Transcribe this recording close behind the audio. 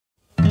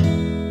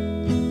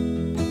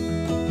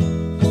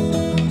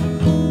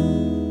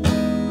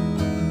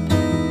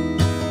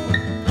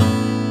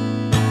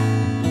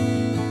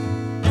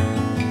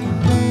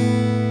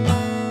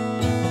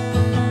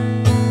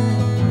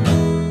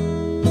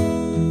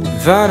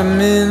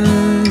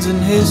vitamins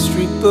and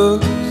history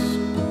books,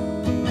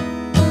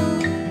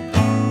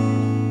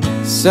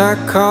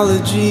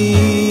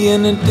 psychology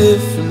and a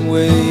different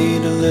way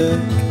to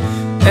look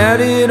at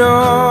it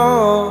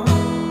all.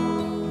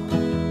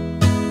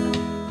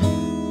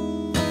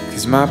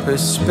 'Cause my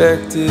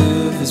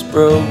perspective is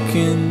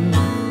broken.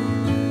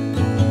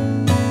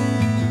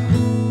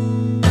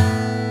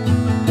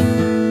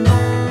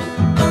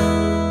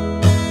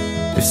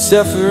 If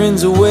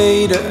suffering's a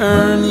way to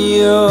earn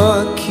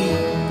your keep,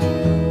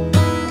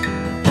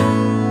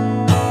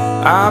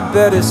 I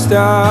better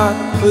start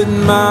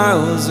putting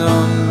miles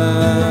on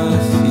my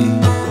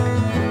feet.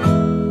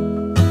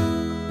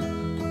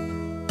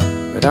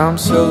 But I'm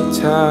so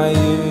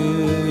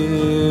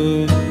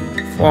tired of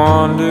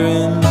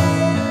wandering.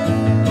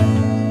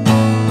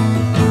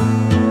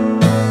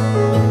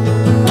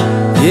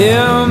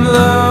 Yeah, I'm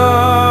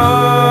lost,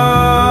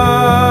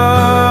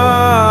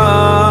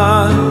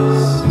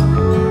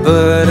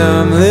 but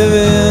I'm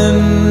living.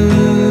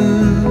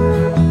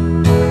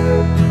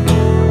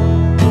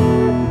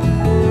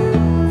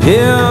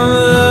 Yeah, I'm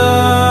lost.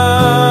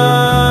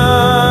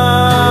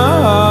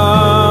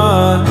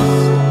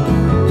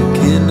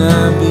 Can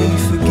I be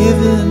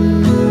forgiven?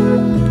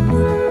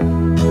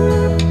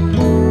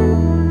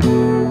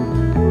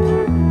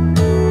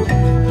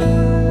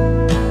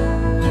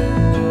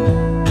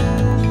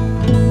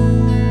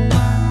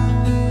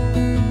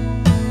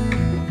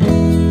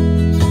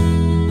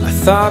 I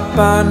thought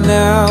by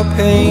now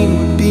pain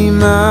would be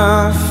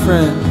my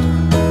friend.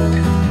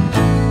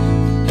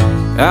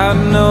 I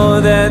know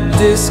that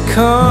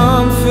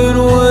discomfort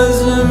was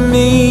a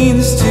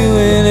means to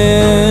an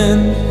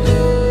end,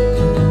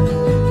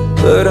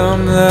 but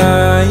I'm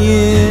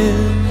lying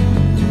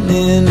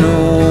in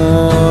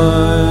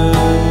one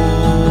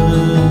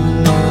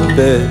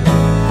bed.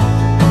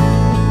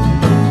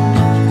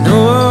 No,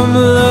 I'm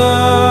lost,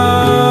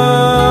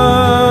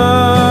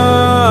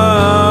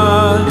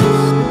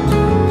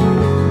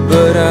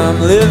 but I'm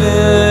living.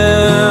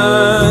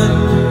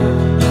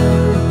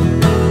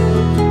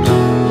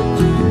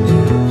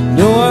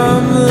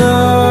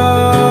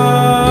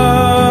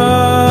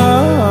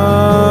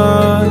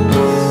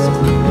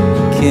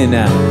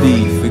 Cannot be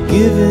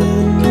forgiven.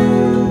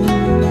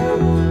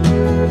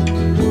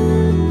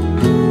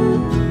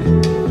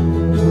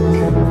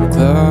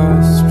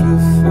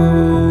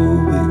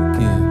 Claustrophobic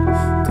and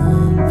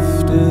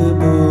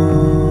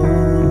comfortable,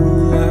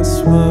 I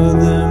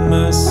smother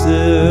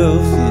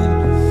myself in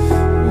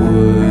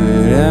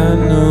what I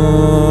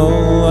know.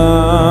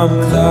 I'm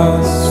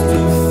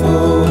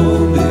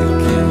claustrophobic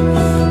and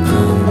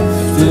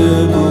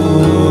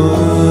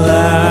comfortable, I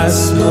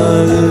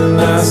smother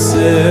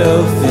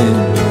myself in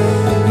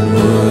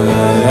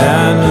what I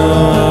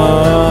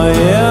know.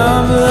 Yeah,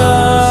 I'm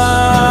lost,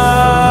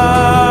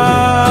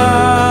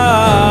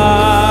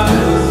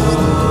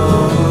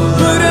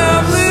 but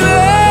I'm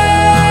living.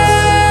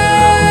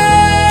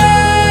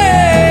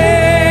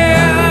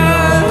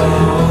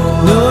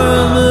 No,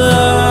 I'm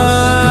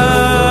lost.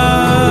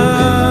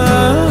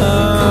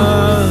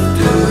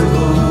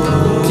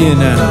 Can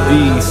I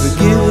be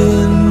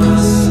forgiven?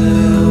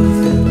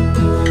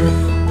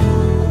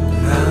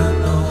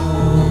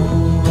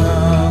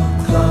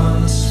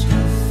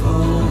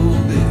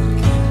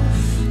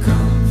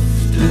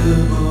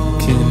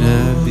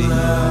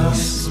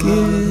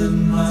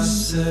 Giving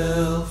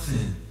myself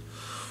in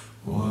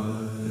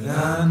what I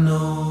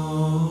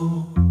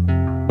know.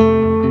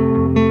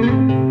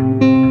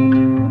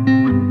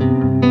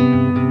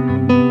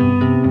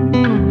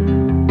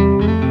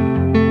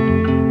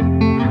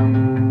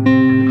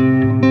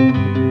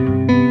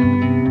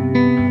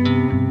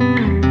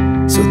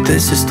 So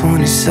this is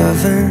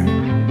 27.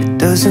 It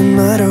doesn't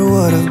matter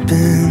what I've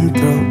been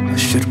through. I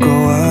should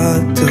grow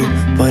up too,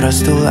 but I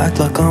still act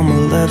like I'm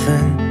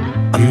 11.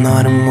 I'm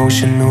not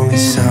emotionally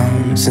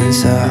sound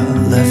since I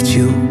left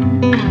you.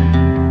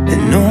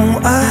 And no,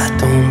 I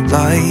don't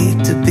like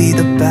to be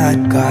the bad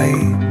guy.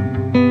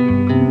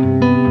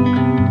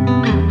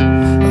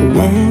 I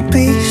won't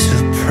be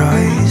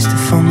surprised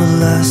if I'm the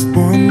last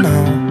one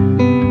now.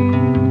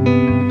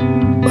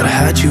 But I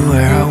had you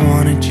where I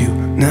wanted you,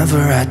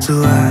 never had to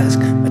ask.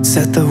 I'd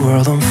set the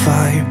world on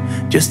fire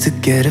just to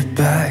get it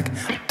back.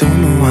 I don't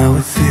know how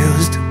it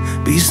feels to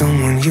be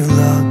someone you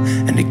love,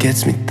 and it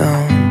gets me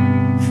down.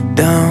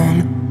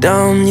 Down,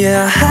 down,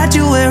 yeah, I had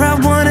you where I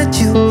wanted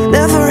you,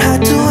 never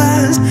had to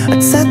ask.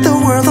 I'd set the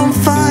world on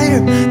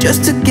fire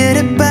just to get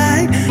it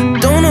back.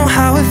 Don't know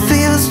how it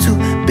feels to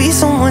be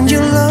someone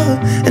you love,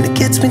 and it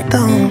gets me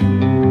down.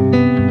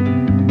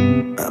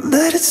 I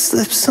let it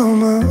slip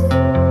somehow.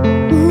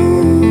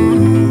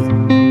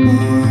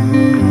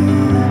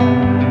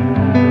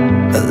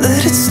 I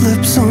let it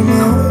slip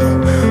somehow.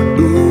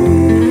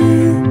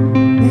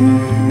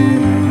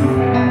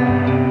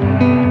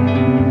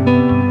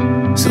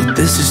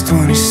 This is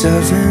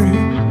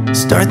 27.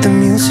 Start the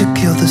music,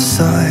 kill the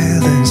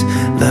silence,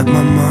 let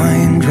my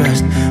mind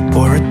rest.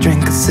 Pour a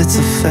drink cause it's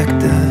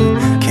effective.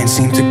 Can't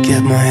seem to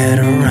get my head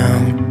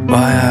around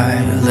why I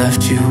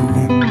left you.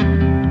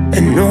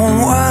 And no,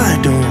 I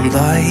don't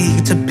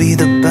like to be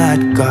the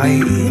bad guy.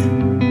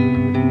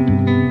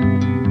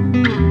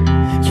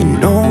 You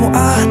know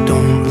I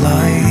don't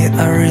lie,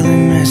 I really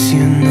miss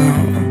you now.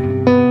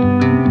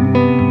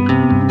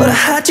 But I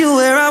had you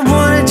where I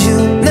wanted you,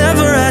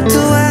 never had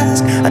to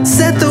ask. I'd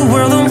set the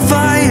world on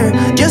fire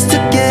just to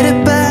get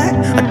it back.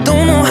 I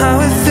don't know how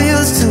it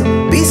feels to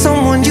be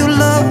someone you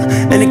love,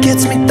 and it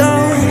gets me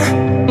down.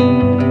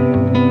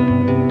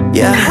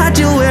 Yeah, I had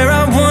you where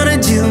I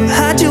wanted you,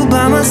 had you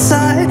by my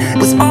side. It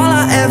was all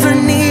I ever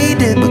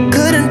needed, but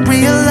couldn't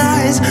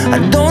realize. I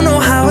don't know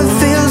how it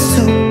feels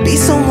to be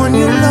someone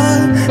you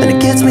love, and it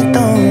gets me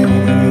down.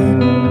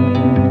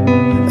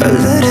 I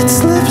let it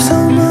slip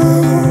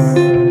somehow.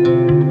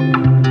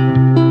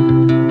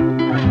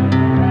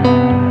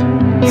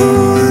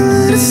 Oh, I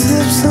let it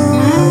slip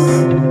somehow.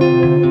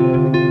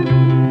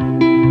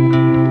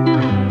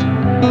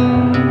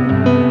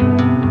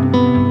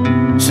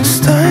 So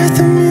start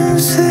the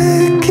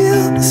music,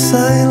 kill the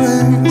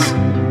silence.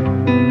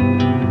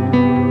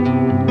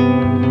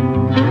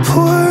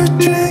 Pour a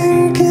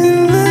drink and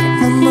let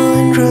my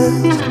mind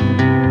rest.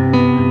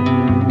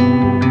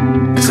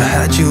 'Cause I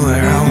had you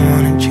where I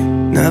wanted you,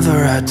 never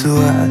had to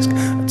ask.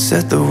 I'd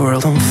set the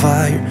world on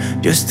fire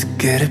just to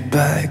get it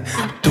back.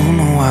 Don't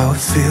know how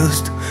it feels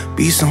to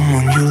be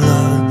someone you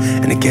love,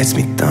 and it gets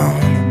me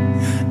down,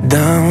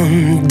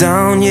 down,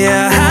 down.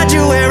 Yeah, I had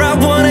you where I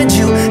wanted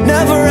you,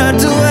 never had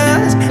to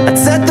ask. I'd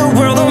set the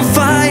world on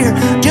fire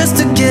just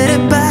to get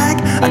it back.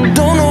 I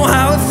don't know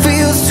how it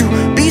feels to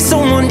be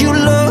someone you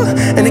love,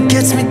 and it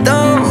gets me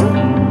down.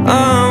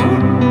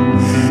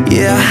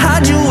 Yeah, I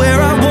had you where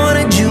I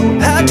wanted you,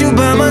 had you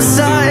by my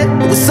side.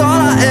 It was all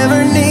I ever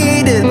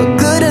needed, but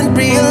couldn't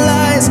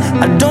realize.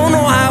 I don't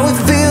know how it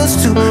feels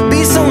to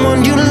be someone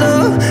you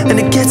love, and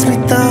it gets me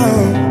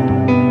down.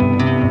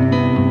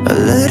 I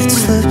let it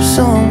slip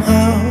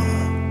somehow.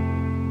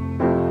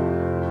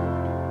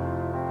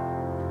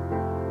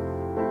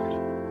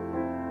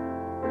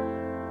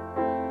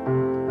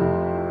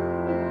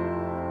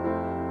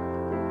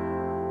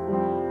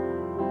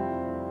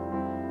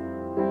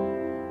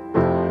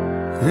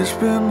 It's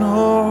been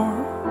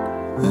hard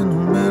in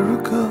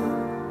America.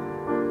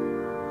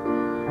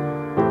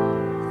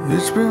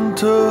 It's been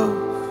tough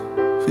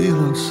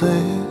feeling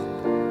sad.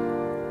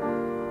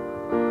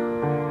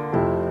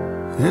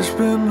 It's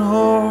been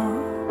hard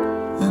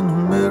in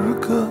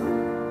America.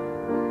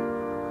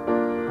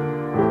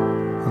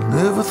 I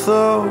never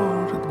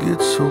thought it'd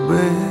get so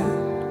bad.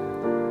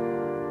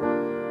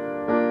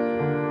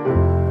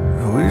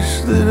 I wish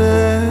that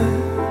I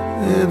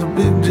had a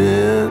big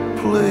jet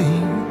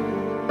plane,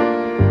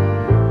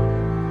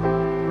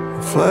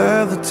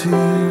 fly the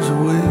tears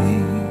away.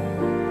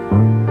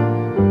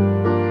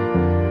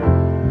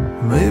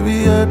 Maybe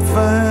I'd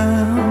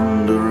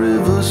find a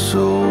river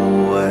so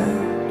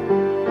wide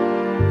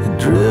and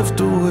drift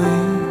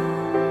away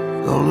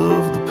all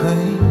of the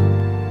pain.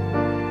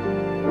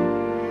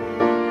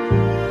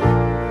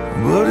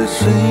 But it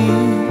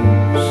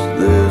seems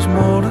there's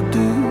more to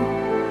do,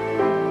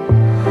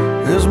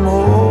 there's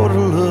more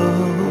to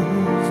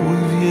love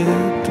we've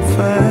yet to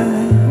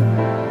find.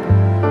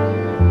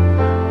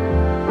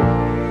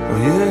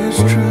 Yeah,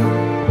 it's true,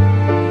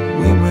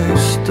 we may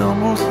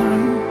stumble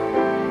through,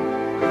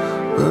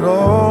 but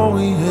all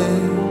we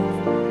have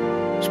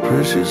is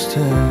precious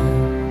time.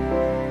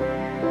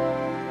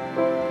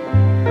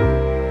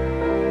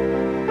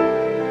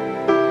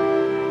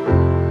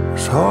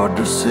 It's hard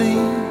to see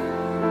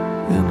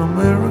in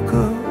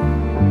America,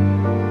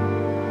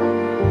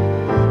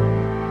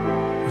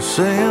 the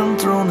sand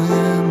thrown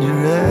in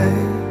your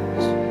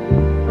eyes.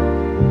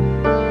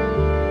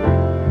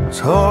 It's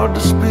hard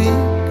to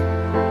speak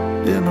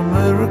in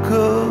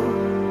America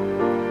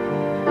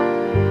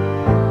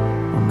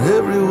when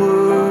every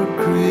word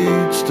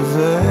creates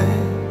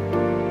divide.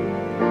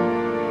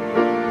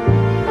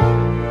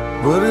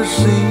 But it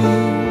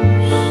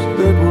seems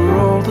that we're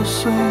all the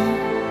same.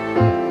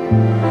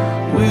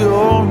 We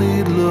all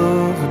need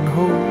love and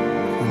hope,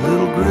 a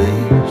little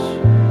grace.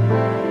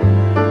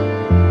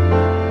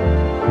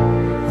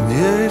 And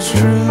yeah, it's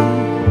true,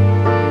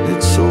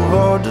 it's so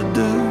hard to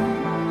do,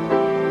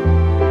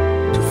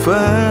 to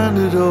find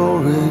it all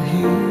right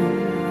here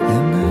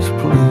in this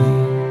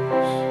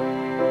place.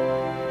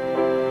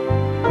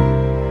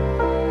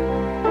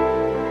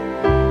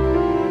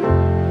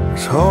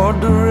 It's hard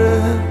to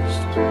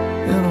rest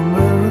in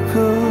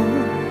America,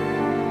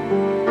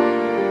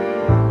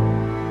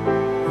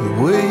 the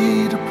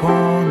weight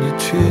upon your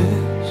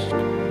chest.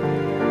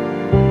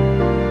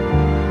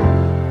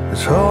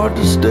 It's hard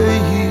to stay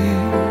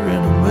here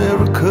in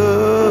America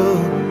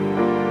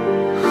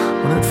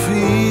when it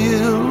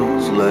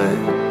feels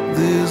like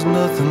there's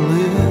nothing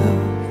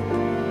left.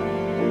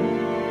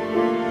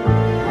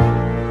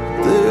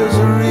 There's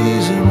a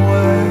reason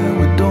why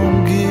we don't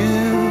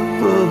give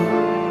up.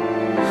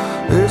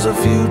 There's a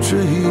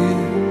future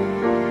here,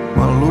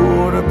 my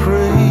Lord, I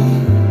pray.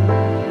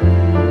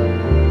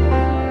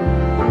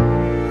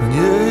 And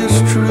yeah, it's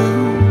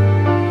true,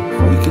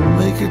 if we can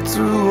make it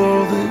through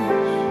all this,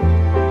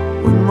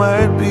 we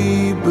might be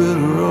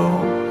better off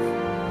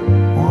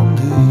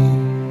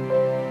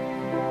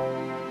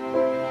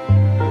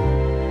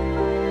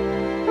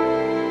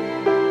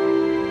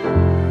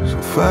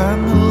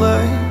find the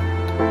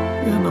light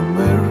in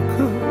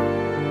America,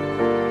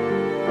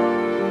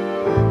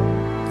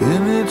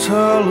 in its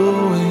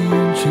hollow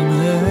ancient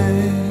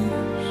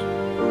haze.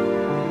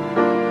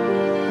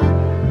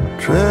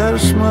 Try to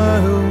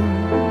smile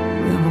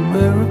in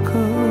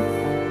America,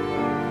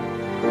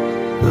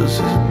 'cause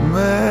it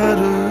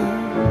matters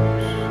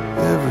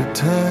every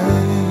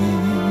time.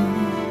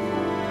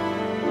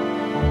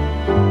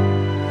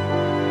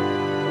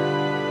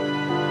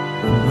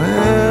 It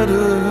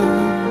matters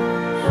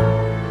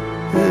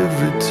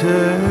every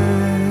time.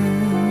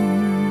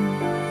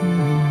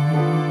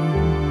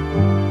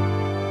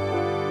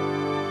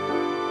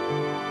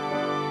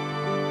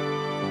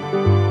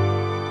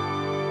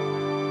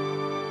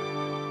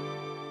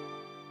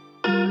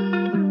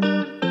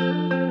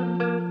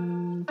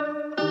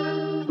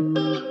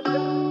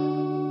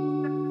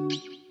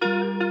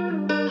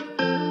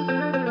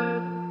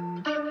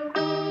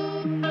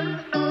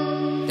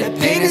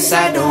 Pain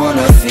inside, don't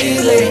wanna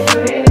feel it.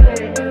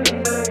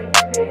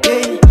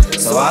 Yeah.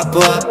 So I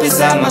pour up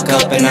inside my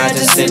cup and I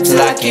just sip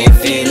till I can't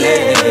feel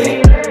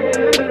it.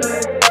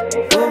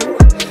 Ooh.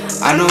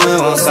 I know it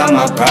won't solve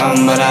my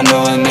problem, but I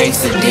know it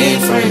makes a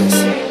difference.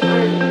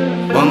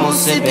 One more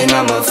sip and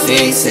I'ma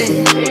fix it.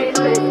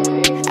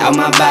 Out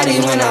my body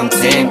when I'm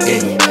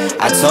tempted.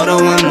 I told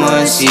her one more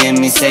and she heard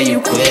me say you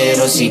quit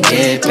or she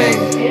dipping.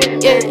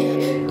 Yeah,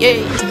 yeah.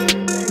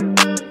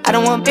 I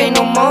don't want pain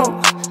no more,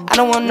 I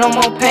don't want no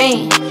more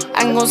pain.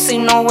 I ain't gon' see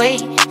no way,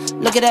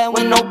 look at that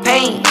with no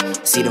pain.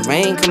 See the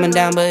rain coming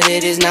down, but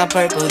it is not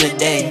purple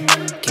today.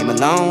 Came a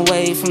long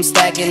way from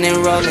stacking and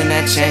rolling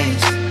that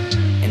change.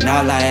 And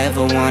all I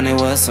ever wanted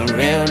was some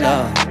real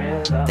love.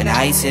 Then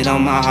I iced it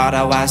on my heart,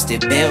 I watched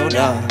it build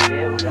up.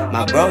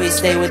 My bro, he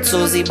stayed with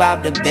Tuesday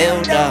Bob to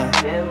build up.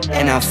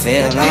 And I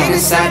feel on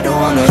inside, don't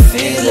wanna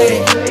feel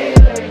it.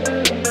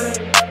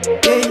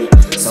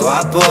 So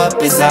I pour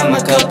up inside my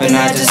cup and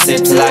I just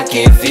sip till I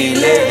can't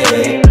feel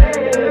it.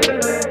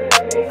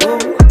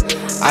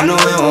 I know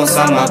it won't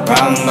solve my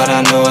problem, but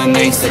I know it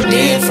makes a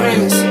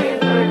difference.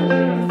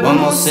 One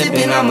more sip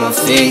and I'ma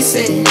fix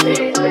it.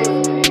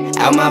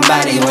 Out my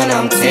body when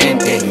I'm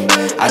tempted.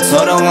 I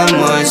told her one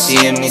more and she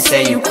heard me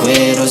say you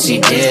quit or she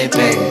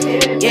dipping.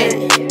 Yeah,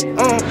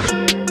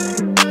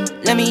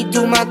 let me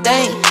do my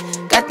thing.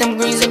 Got them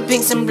greens and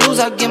pinks and blues,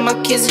 I'll give my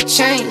kids a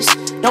change.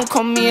 Don't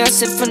call me a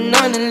sit for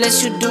none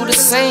unless you do the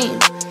same.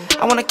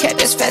 I wanna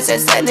catch as fast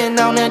as that and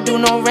I don't do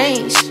no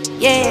range.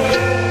 Yeah.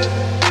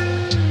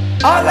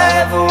 All I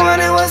ever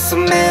wanted was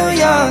some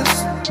millions.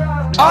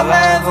 All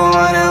I ever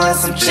wanted was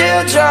some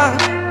children.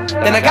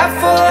 Then I got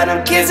 4 of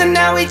them kids and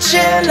now we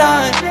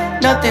chillin'.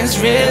 Nothing's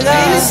real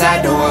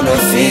inside, don't wanna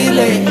feel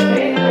it.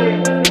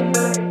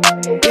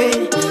 Yeah.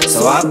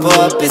 So I pour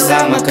up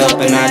inside my cup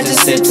and I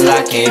just sip till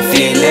I can't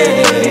feel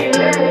it.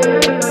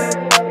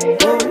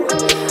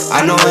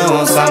 I know it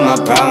won't solve my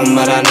problem,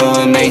 but I know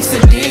it makes a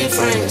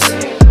difference.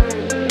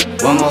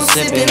 One more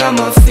sip and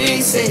I'ma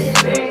fix it.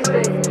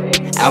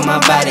 Out my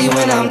body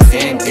when I'm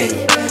tempted.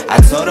 I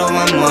told her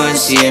one more and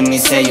she heard me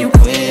say you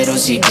quit or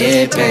she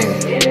dipping.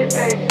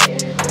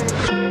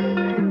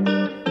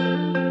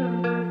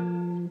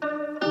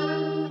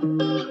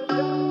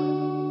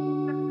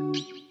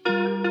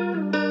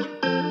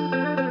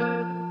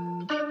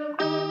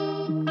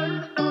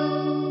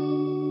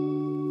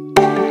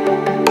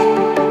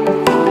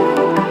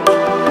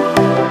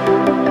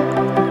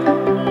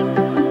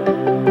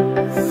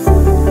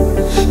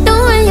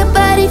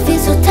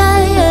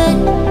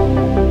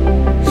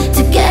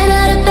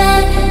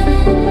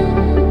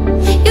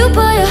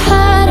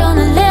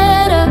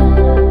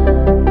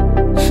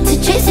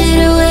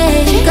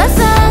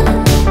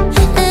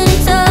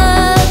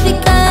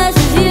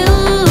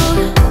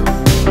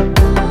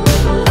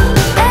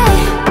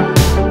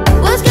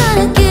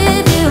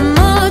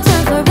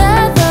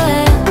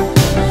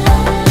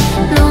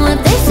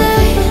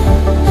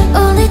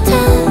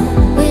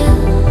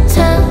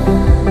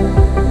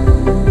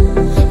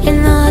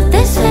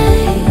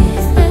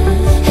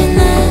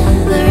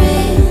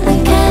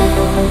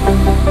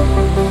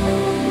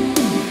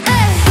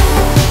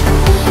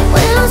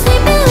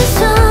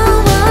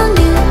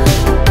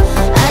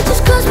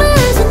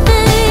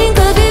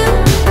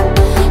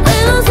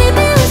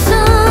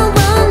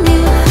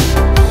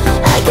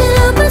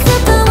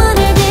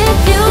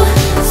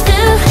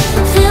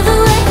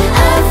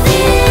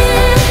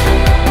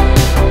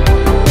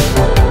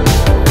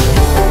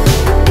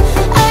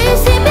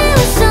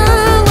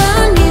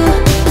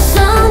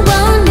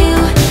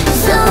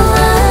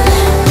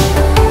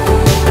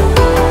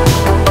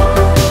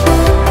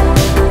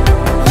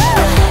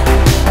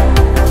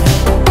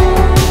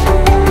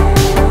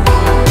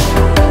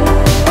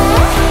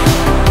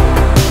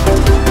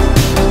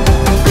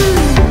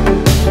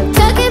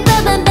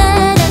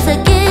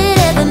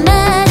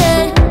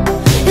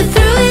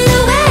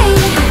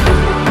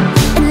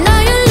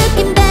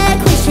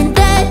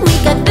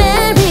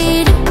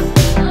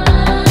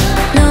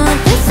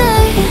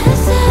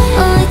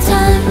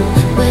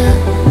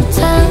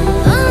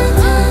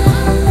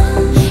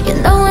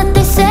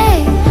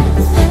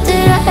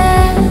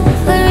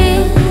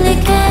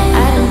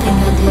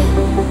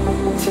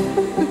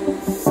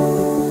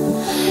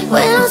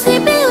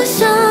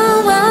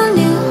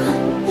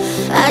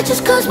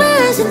 my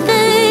eyes and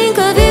think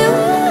of you.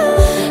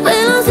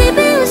 When I'm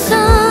sleeping with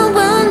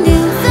someone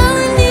new,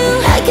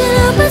 I can't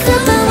help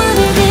myself, I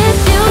wanna get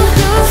you.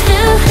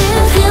 Still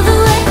feel the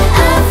way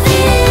I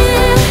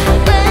feel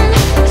when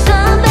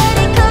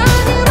somebody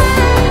calls you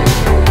mine.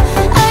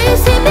 Are you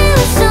sleeping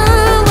with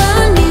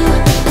someone new?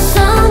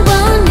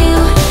 Someone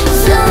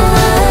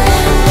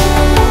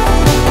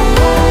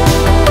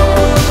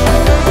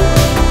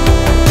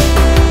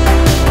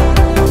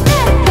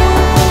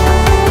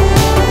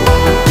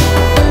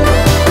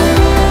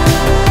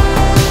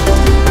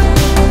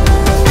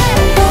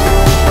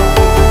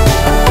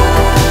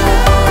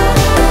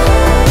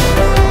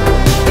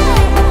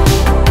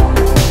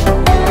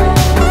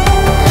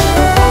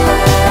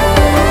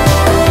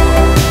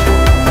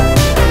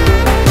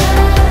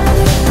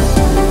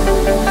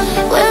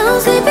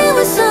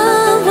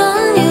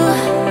new,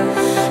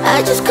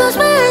 I just close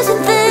my eyes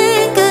and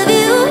think of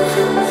you.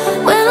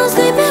 When I'm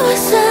sleeping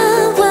with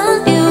someone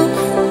new.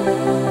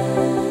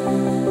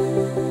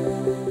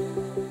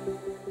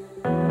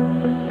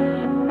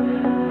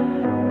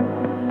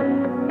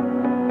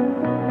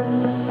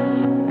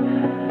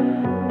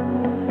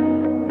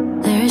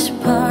 There's a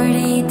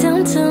party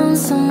downtown,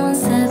 someone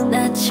said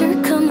that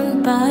you're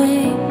coming by.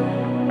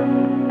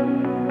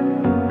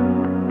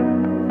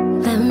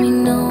 Let me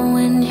know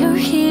when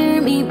you're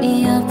here, meet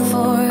me up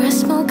for a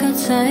smoke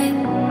outside.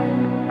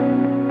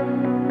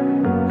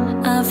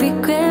 I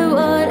regret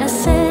what I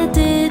said,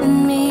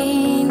 didn't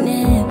mean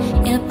it.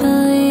 Yeah,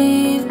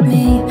 believe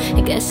me,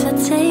 I guess I'll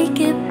take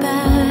it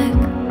back.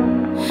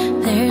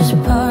 There's a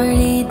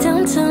party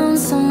downtown,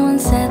 someone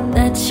said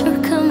that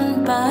you're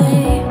coming by.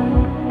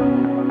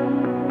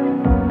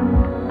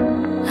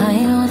 I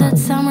know that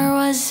summer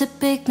was a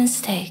big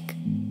mistake.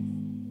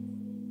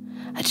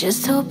 I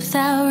just hope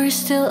that we're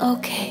still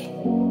okay.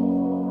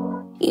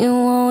 You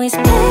always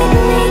pick me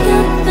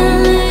up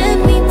and let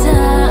me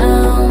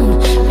down.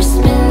 We're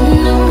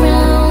spinning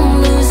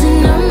around,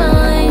 losing our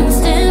minds.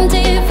 Damned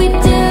if we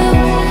do,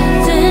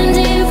 damned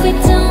if we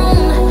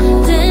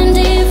don't, damned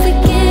if we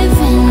give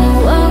in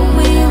what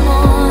we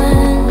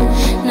want.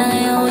 And I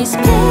always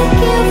pick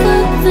you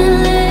up and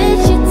let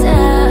you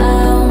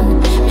down.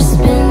 We're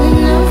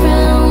spinning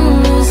around,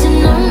 losing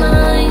our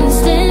minds.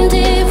 Damned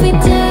if we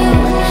do,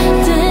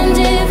 damned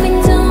if we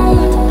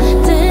don't,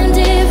 damned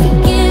if we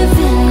give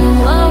in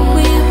what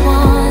we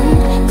want,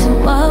 to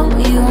what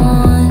we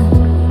want.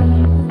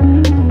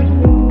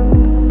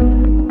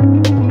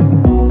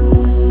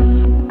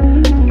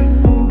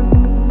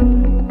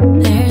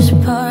 There's a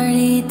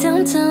party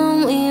downtown,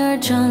 we are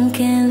drunk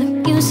and the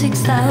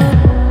music's loud.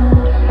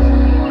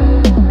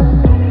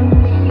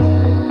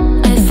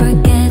 I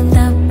forget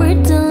that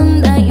we're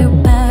done, that you're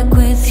back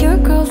with your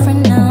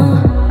girlfriend now.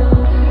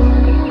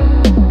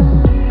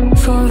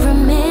 For a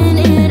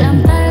minute I'm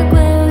back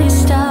where we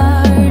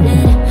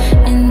started,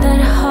 in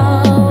that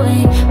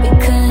hallway. We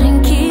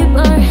couldn't keep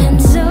our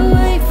hands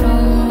away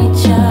from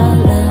each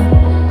other.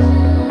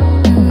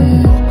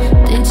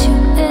 Did you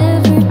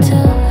ever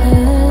tell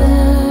her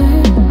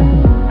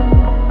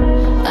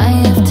I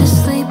have to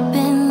sleep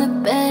in the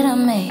bed I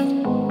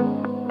made?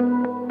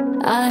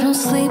 I don't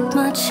sleep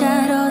much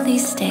at all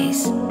these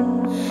days,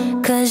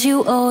 'cause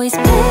you always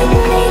pick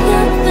me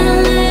up and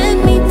let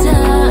me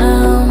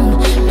down.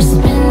 We're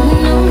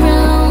spinning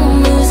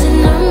around, losing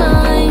our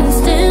minds.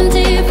 Damned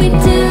if we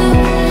do,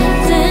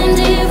 damned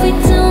if we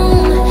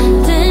don't,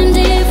 damned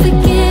if we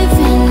give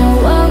in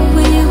what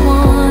we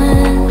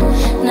want.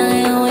 And I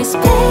always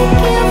pick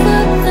you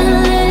up and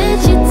let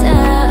you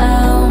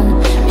down.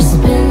 We're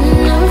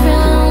spinning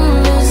around,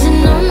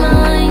 losing our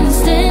minds.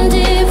 Damned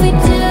if we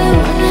do,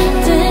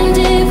 damned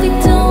if we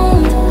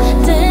don't,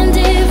 damned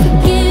if we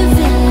give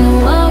in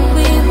what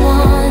we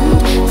want,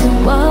 to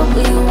what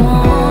we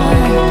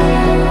want,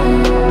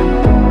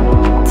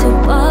 to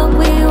what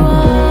we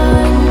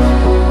want,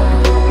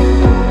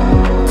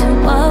 to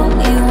what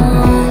we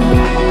want.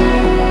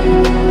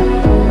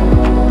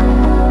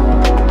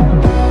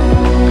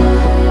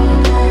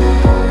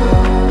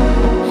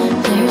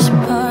 There's a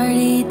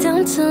party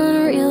downtown,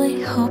 I really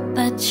hope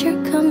that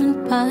you're coming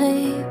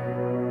by.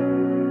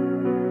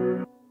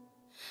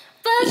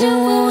 You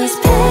always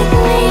pick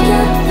me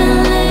up and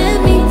let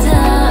me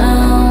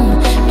down.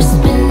 We're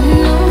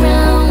spinning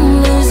around,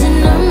 losing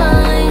our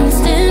minds.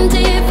 Damned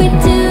if we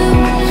do,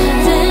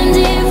 damned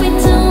if we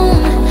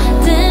don't,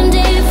 damned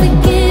if we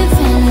give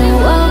in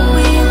what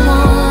we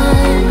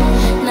want.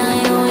 And I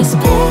always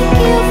pick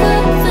you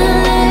up and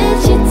let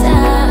you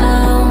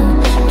down.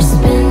 We're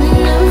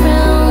spinning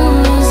around,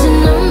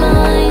 losing our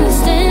minds.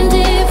 Damned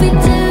if we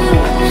do,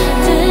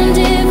 damned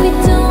if we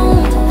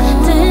don't,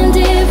 damned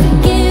if we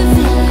give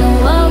in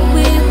what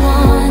we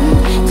want,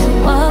 to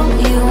what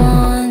we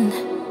want.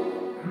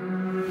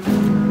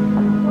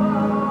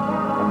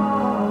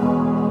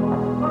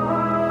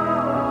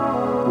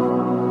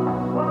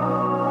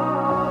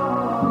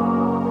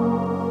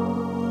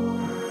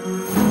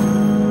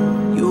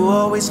 You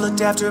always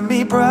looked after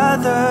me,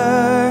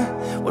 brother,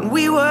 when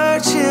we were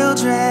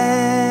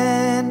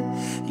children.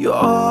 You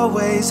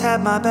always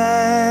had my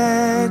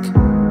back.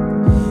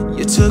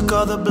 You took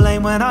all the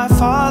blame when our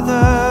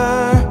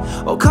father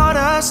caught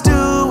us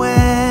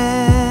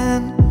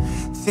doing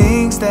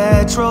things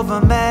that drove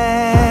him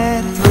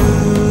mad.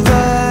 Through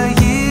the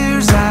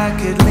years I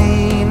could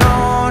lean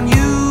on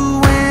you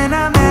when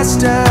I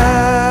messed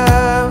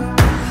up.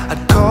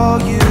 I'd call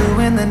you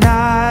in the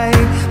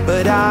night,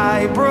 but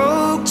I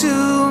broke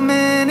too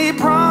many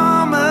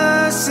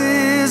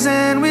promises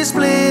and we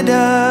split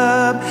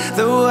up.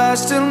 Though I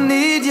still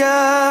need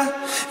ya,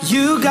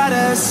 you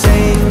gotta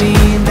save me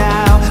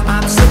now.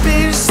 I'm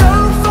slipping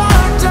so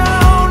far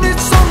down,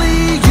 it's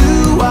only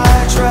you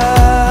I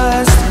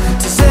trust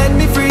to set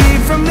me free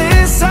from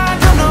this. I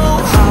don't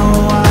know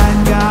how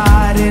I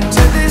got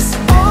into this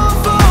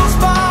awful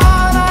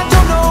spot. I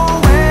don't know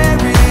where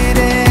it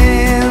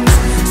ends,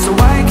 so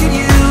I could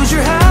use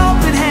your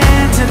helping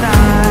hand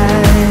tonight.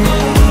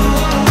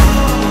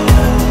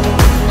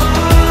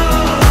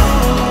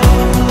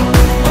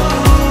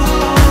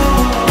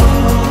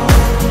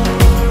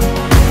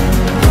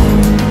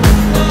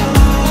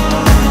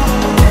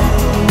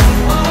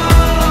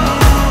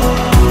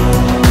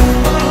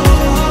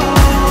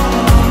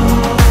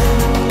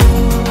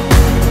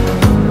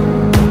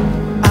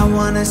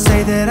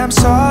 Say that I'm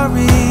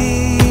sorry,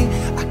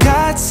 I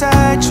got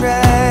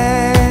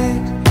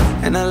sidetracked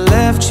and I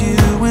left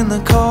you in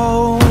the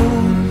cold.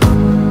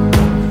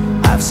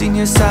 I've seen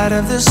your side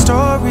of the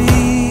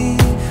story,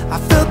 I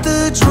felt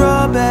the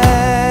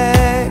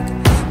drawback.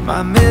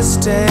 My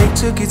mistake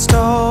took its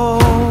toll.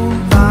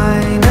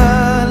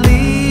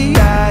 Finally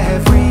I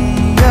have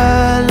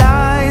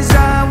realized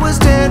I was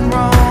dead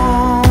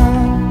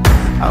wrong.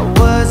 I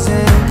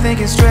wasn't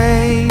thinking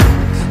straight.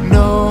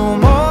 No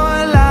more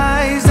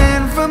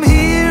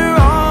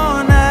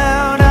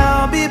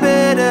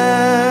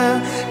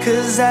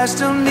I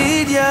still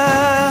need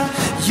ya.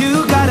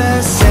 You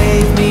gotta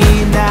save me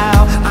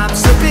now. I'm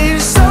slipping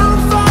so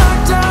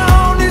far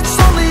down, it's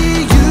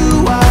only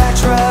you I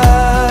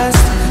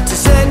trust to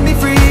set me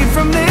free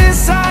from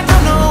this. I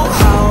don't know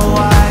how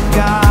I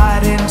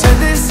got into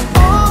this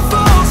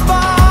awful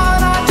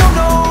spot. I don't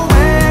know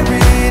where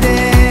it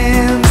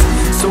ends,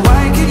 so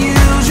I could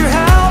use your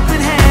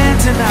helping hand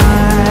tonight.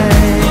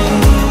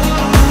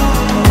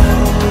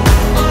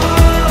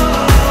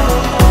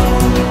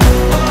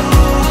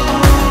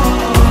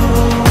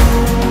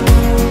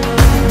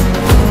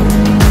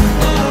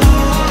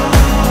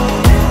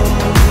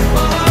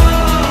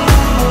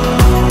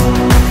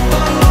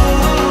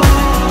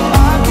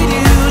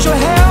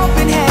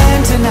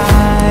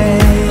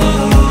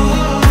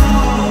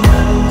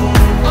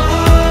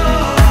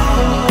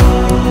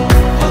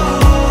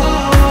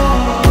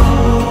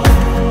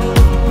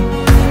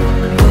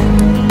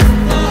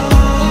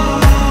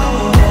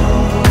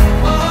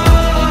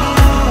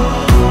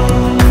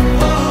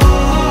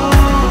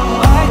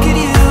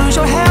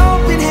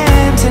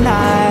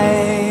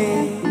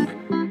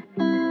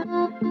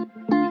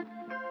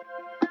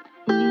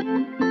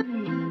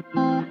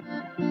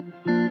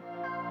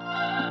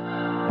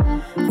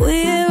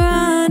 We're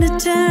on a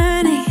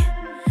journey,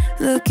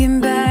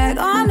 looking back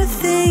on the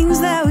things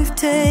that we've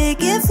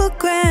taken for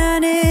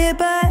granted,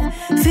 but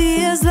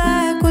feels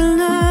like we're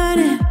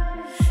learning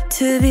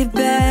to be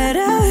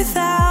better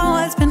without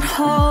what's been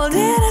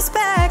holding us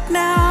back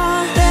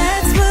now.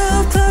 Let's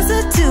move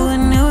closer to a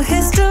new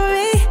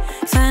history,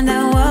 find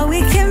out what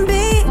we can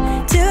be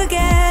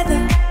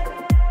together.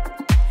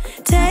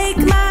 Take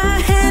my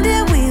hand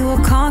and we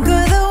will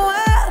conquer the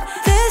world.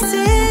 This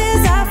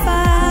is our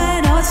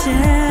final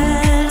chance.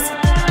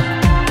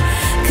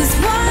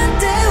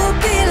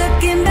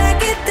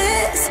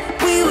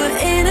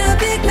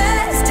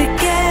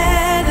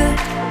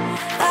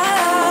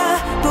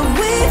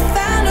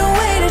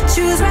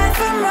 Choose right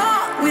from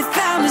wrong, we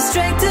found the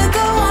strength to go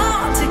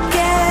on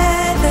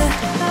together.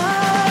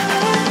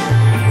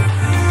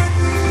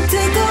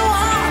 To go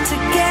on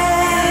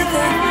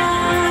together.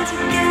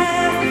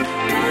 Yeah.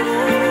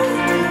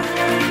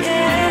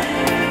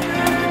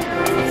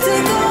 To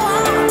go on together. To go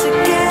on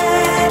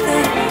together.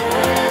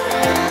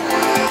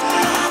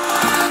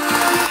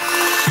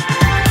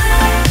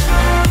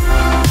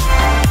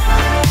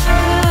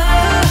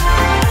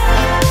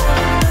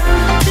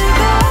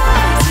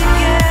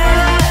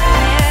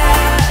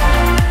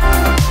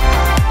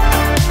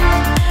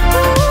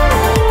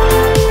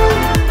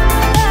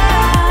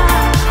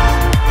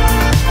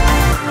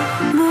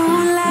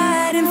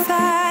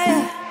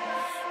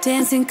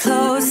 Dancing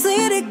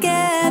closely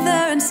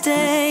together and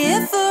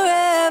staying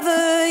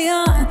forever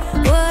young.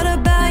 What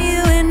about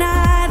you and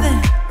I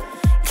then?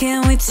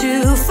 Can we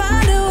two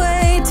find a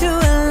way to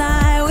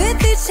align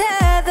with each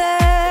other?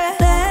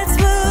 Let's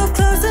move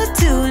closer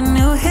to a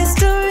new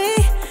history,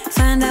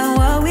 find out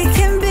what we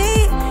can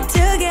be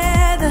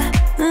together.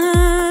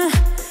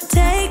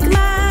 Take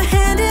my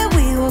hand and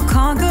we will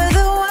conquer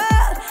the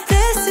world.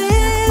 This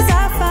is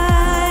our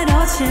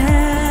final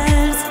chance.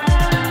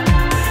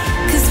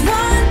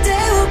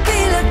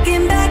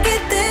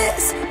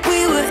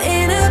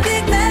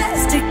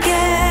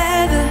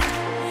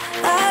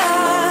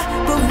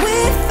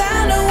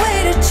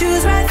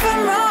 Choose right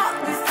from wrong.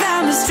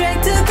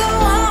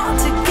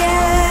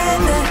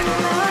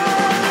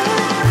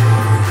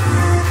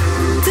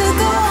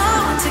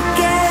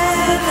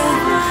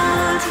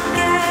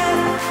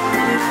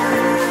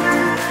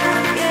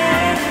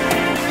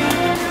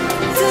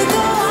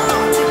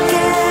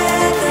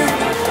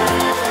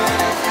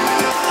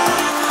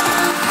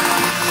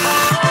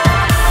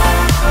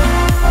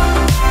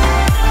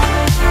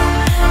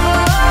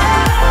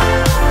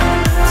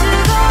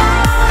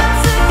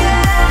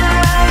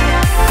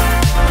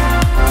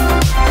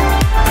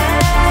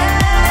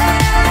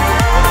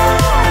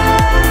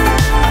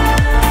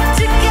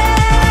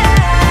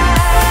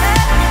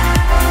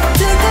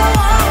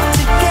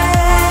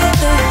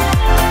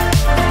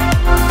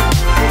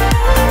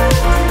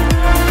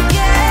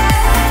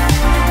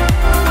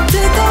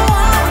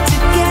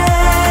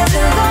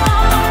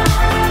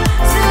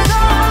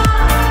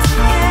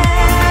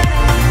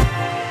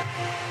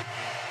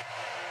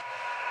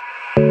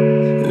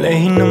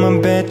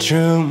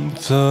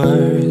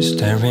 floor,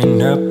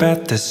 staring up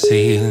at the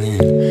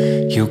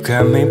ceiling. You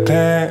got me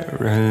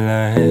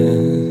paralyzed.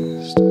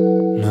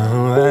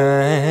 No,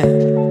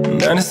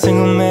 not a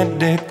single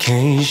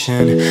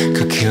medication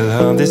could kill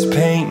all this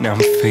pain I'm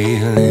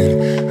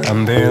feeling.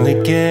 I'm barely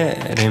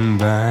getting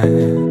by.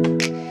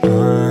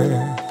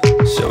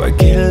 So I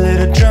get a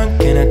little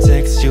drunk and I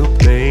text you,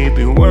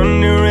 baby,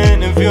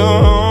 wondering if you're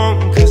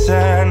home, 'cause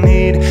I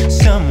need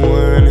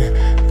someone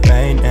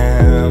right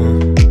now.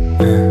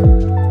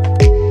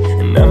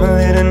 And I'm a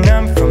little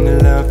numb from the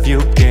love you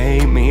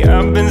gave me.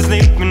 I've been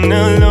sleeping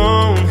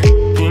alone,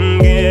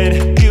 can't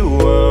get you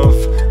off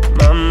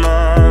my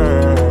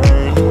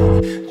mind.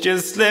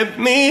 Just let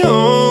me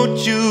hold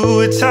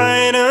you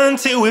tight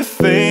until we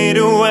fade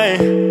away,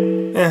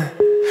 yeah,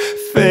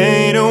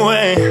 fade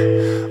away.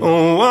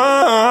 Oh,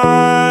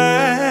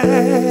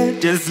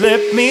 just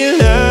let me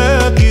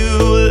love you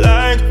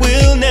like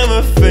we'll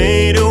never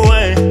fade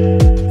away,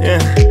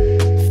 yeah,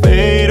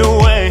 fade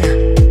away.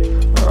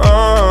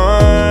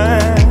 Oh,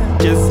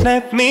 just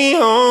let me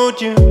hold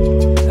you.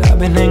 I've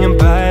been hanging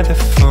by the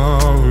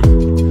phone,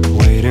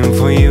 waiting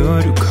for you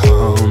to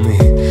call me,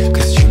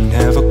 'cause you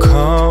never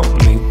call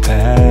me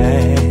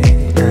back.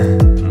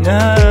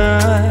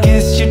 Nah,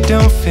 guess you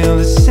don't feel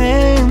the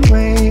same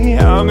way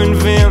I've been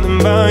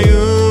feeling about you.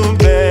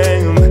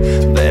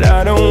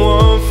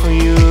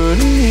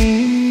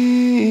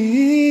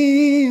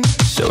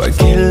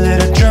 Get a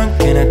little drunk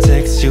and I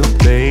text you,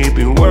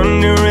 baby,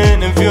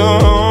 wondering if you're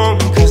home,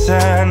 'cause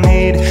I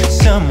need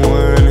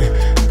someone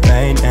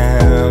right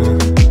now.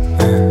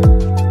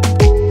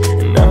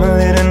 And I'm a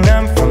little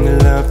numb from the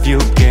love you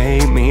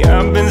gave me.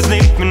 I've been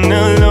sleeping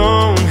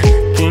alone,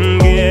 can't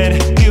get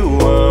you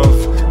off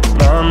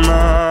my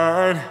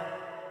mind.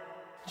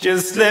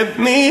 Just let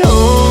me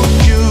hold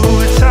you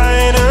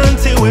tight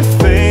until we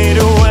fade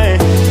away,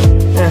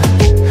 yeah,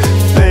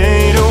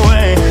 fade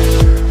away.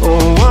 Oh,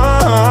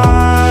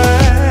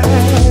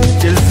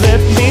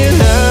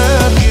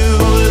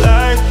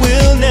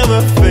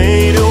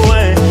 fade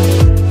away,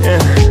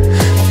 yeah,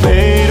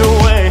 fade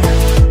away.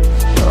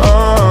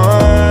 Oh,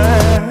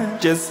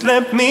 just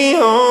let me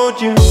hold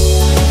you.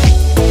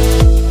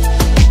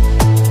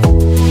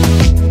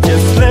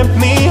 Just let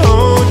me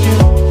hold you.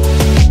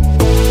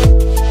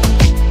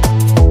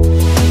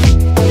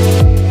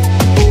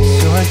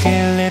 So I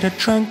get a little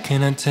drunk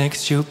and I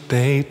text you,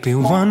 baby,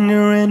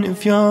 wondering if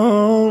you're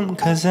home,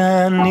 'cause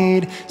I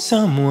need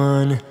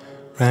someone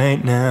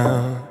right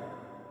now.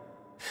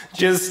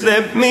 Just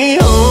let me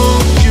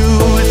hold you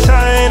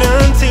tight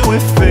until we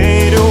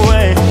fade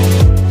away,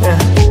 yeah,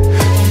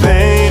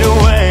 fade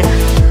away.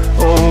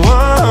 Oh,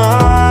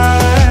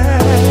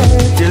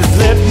 just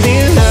let me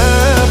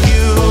love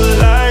you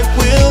like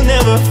we'll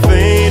never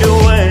fade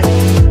away,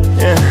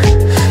 yeah,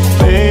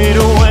 fade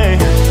away.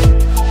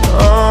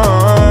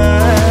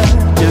 Oh,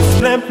 just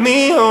let me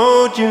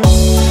hold you.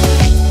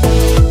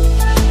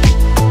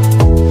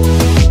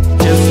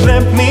 Just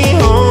let me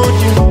hold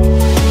you.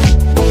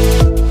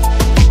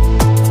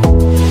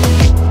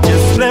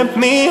 Let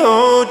me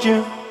hold you.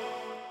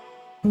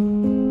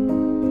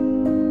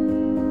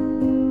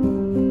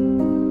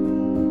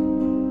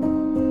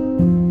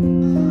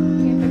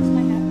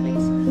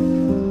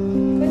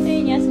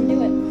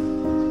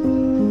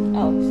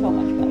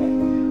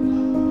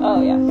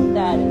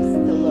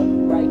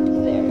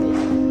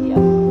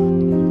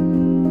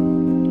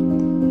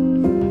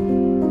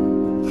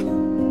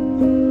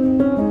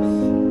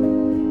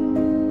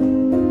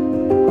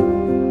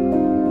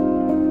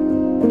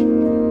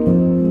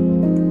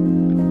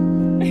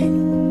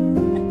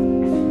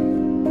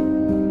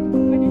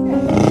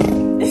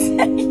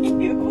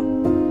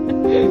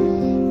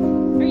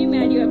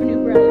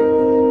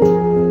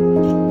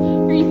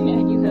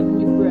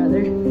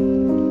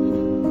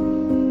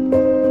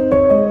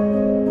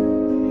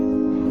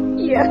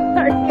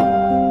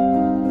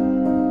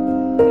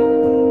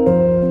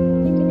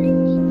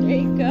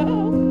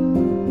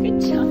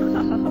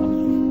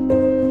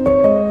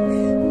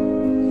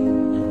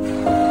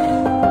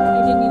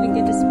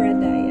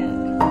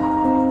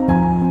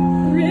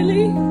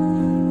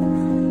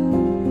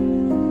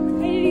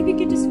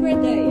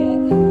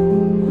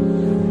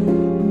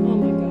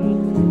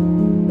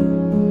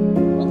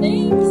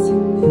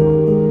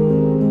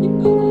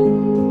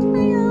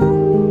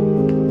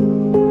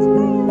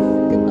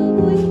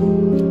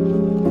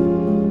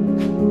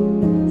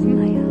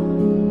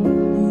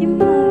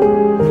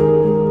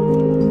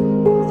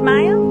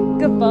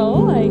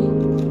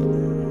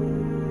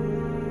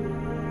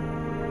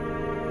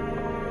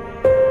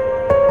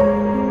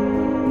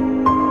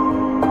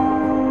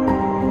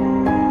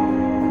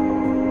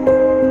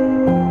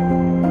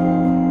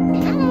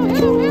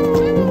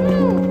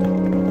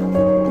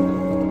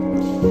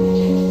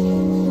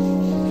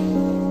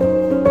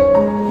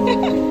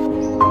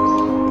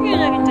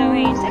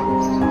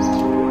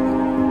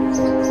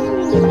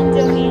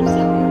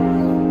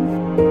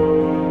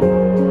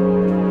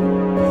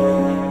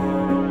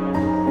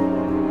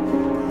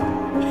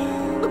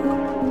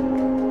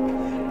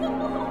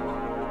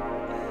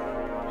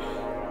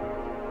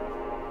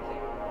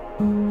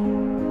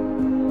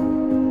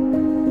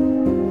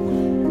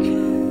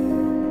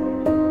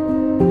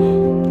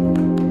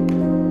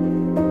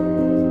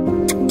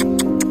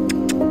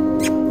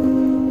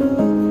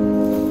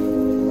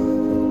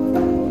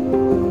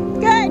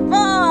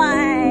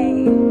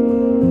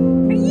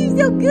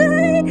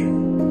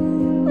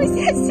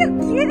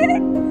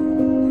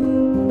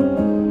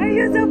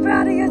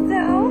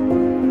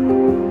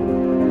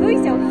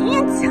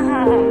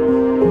 The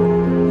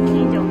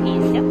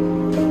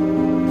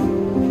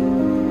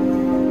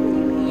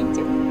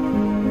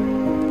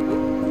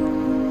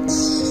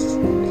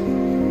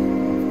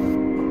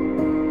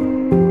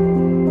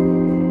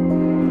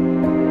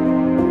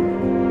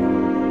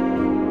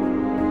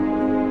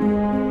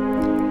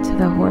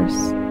horse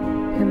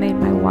who made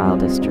my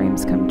wildest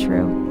dreams come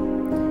true,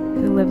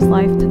 who lives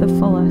life to the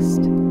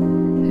fullest,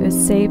 who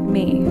has saved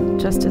me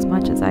just as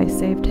much as I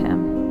saved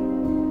him.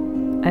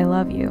 I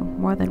love you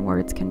more than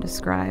words can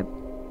describe.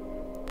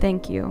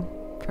 Thank you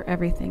for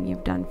everything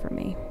you've done for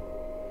me.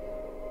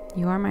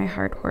 You are my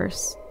heart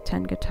horse,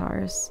 10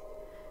 guitars,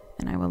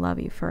 and I will love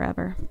you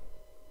forever.